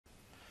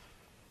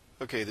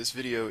Okay, this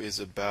video is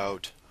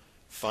about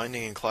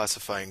finding and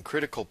classifying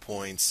critical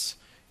points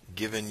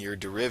given your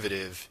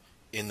derivative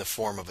in the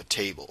form of a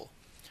table.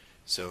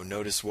 So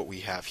notice what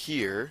we have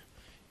here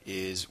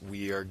is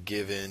we are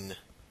given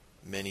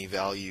many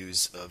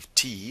values of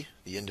t,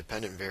 the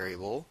independent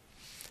variable,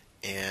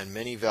 and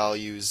many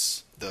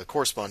values, the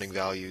corresponding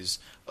values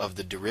of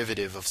the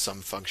derivative of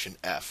some function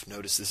f.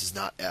 Notice this is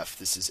not f,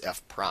 this is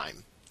f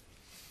prime.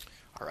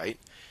 Alright,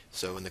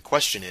 so and the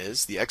question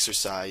is, the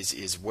exercise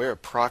is where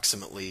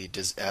approximately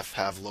does f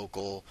have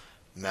local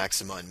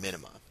maxima and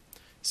minima?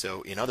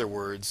 So in other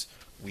words,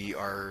 we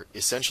are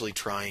essentially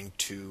trying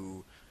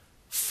to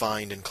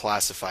find and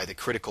classify the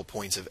critical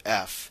points of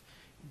f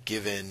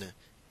given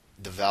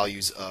the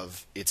values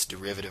of its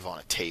derivative on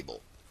a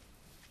table.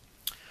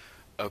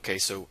 Okay,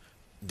 so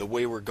the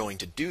way we're going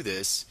to do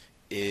this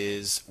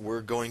is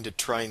we're going to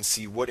try and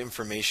see what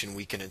information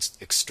we can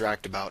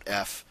extract about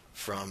f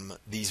from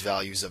these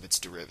values of its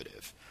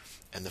derivative.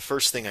 And the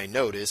first thing I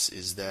notice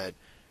is that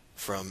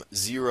from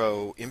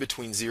 0, in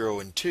between 0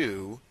 and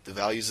 2, the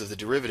values of the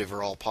derivative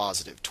are all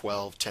positive,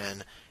 12,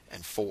 10,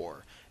 and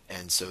 4.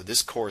 And so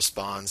this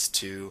corresponds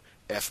to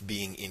f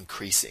being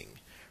increasing.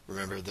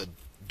 Remember, the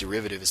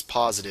derivative is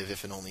positive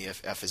if and only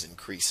if f is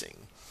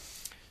increasing.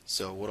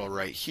 So what I'll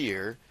write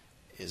here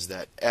is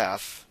that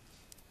f,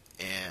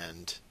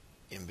 and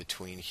in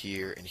between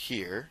here and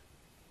here,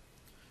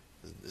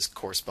 this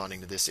corresponding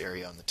to this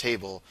area on the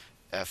table,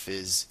 f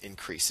is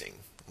increasing.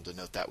 We'll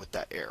denote that with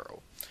that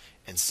arrow.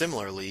 And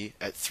similarly,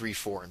 at 3,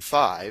 4, and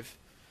 5,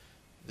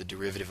 the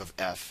derivative of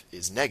f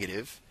is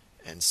negative,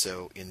 and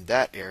so in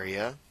that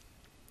area,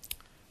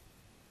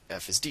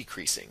 f is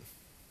decreasing.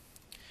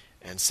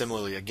 And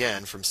similarly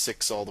again, from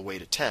 6 all the way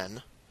to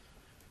 10,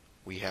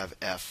 we have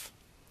f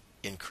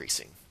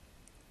increasing.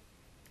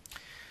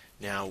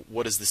 Now,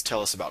 what does this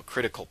tell us about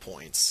critical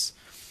points?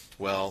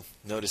 Well,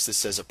 notice this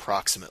says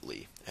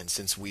approximately, and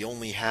since we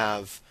only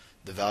have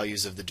the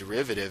values of the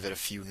derivative at a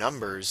few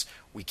numbers,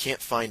 we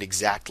can't find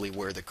exactly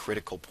where the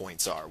critical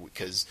points are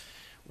because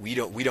we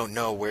don't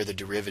know where the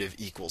derivative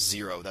equals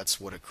 0. That's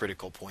what a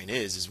critical point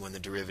is when the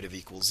derivative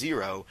equals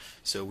 0.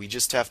 So we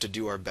just have to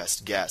do our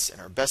best guess,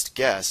 and our best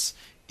guess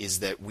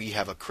is that we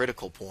have a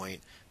critical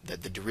point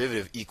that the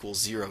derivative equals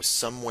 0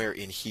 somewhere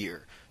in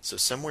here. So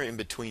somewhere in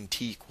between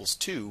t equals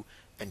 2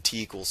 and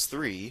t equals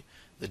 3,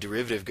 the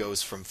derivative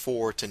goes from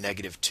 4 to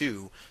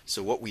 -2.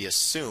 So what we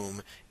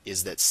assume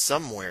is that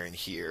somewhere in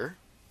here,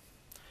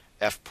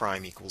 f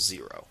prime equals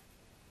 0.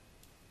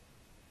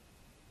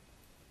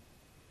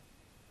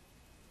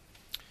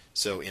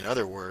 So in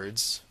other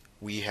words,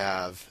 we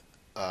have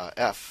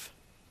f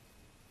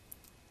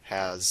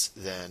has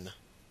then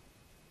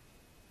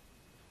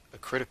a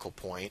critical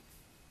point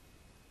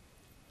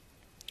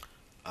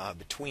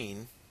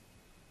between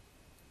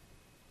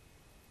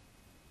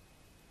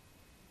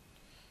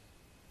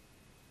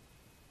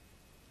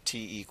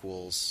t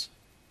equals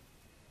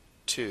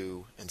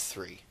 2 and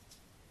 3.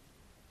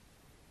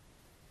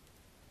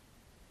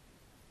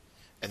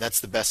 And that's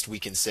the best we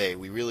can say.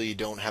 We really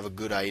don't have a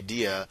good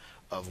idea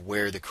of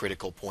where the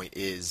critical point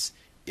is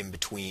in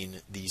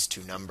between these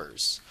two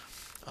numbers.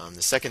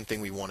 The second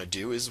thing we want to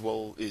do is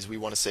we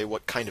want to say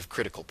what kind of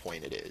critical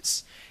point it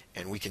is.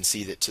 And we can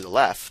see that to the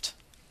left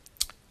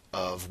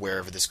of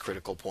wherever this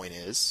critical point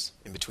is,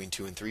 in between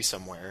 2 and 3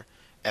 somewhere,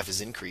 f is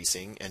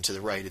increasing, and to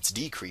the right it's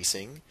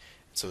decreasing.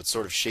 So it's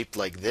sort of shaped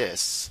like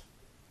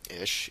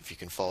this-ish, if you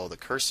can follow the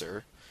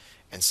cursor,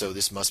 and so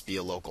this must be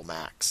a local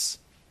max.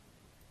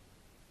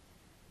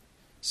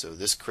 So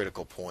this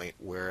critical point,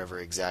 wherever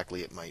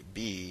exactly it might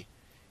be,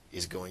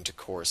 is going to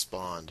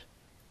correspond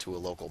to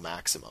a local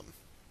maximum.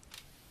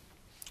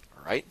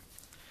 Alright?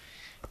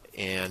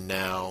 And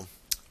now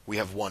we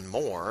have one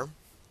more.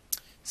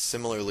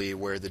 Similarly,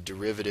 where the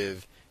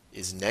derivative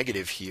is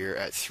negative here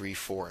at 3,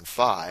 4, and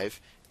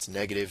 5, it's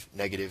negative,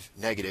 negative,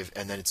 negative,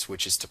 and then it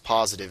switches to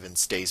positive and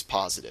stays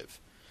positive.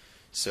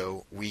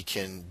 So we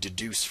can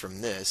deduce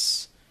from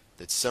this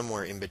that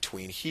somewhere in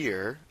between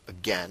here,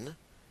 again,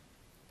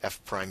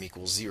 f prime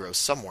equals 0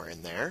 somewhere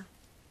in there,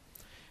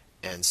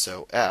 and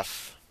so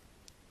f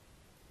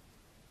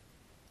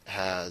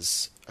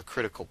has a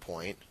critical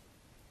point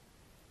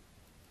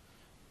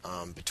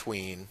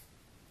between,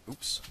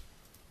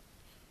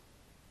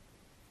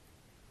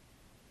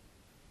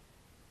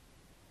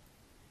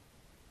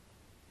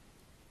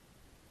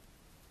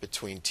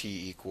 between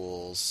t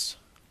equals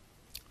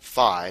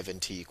 5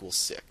 and t equals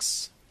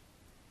 6.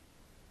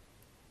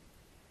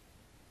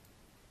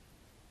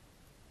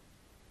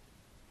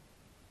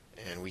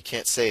 And we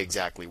can't say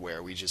exactly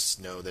where, we just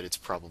know that it's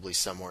probably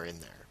somewhere in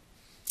there.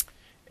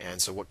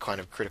 And so what kind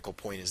of critical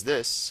point is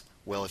this?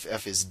 Well, if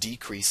f is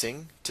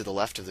decreasing to the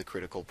left of the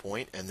critical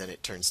point and then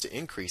it turns to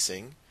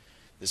increasing,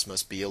 this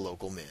must be a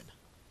local min.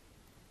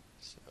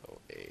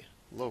 So a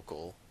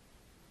local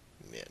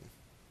min.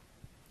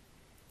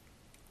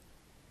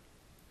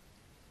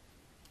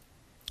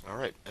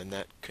 Alright, and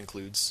that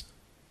concludes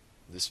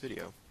this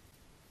video.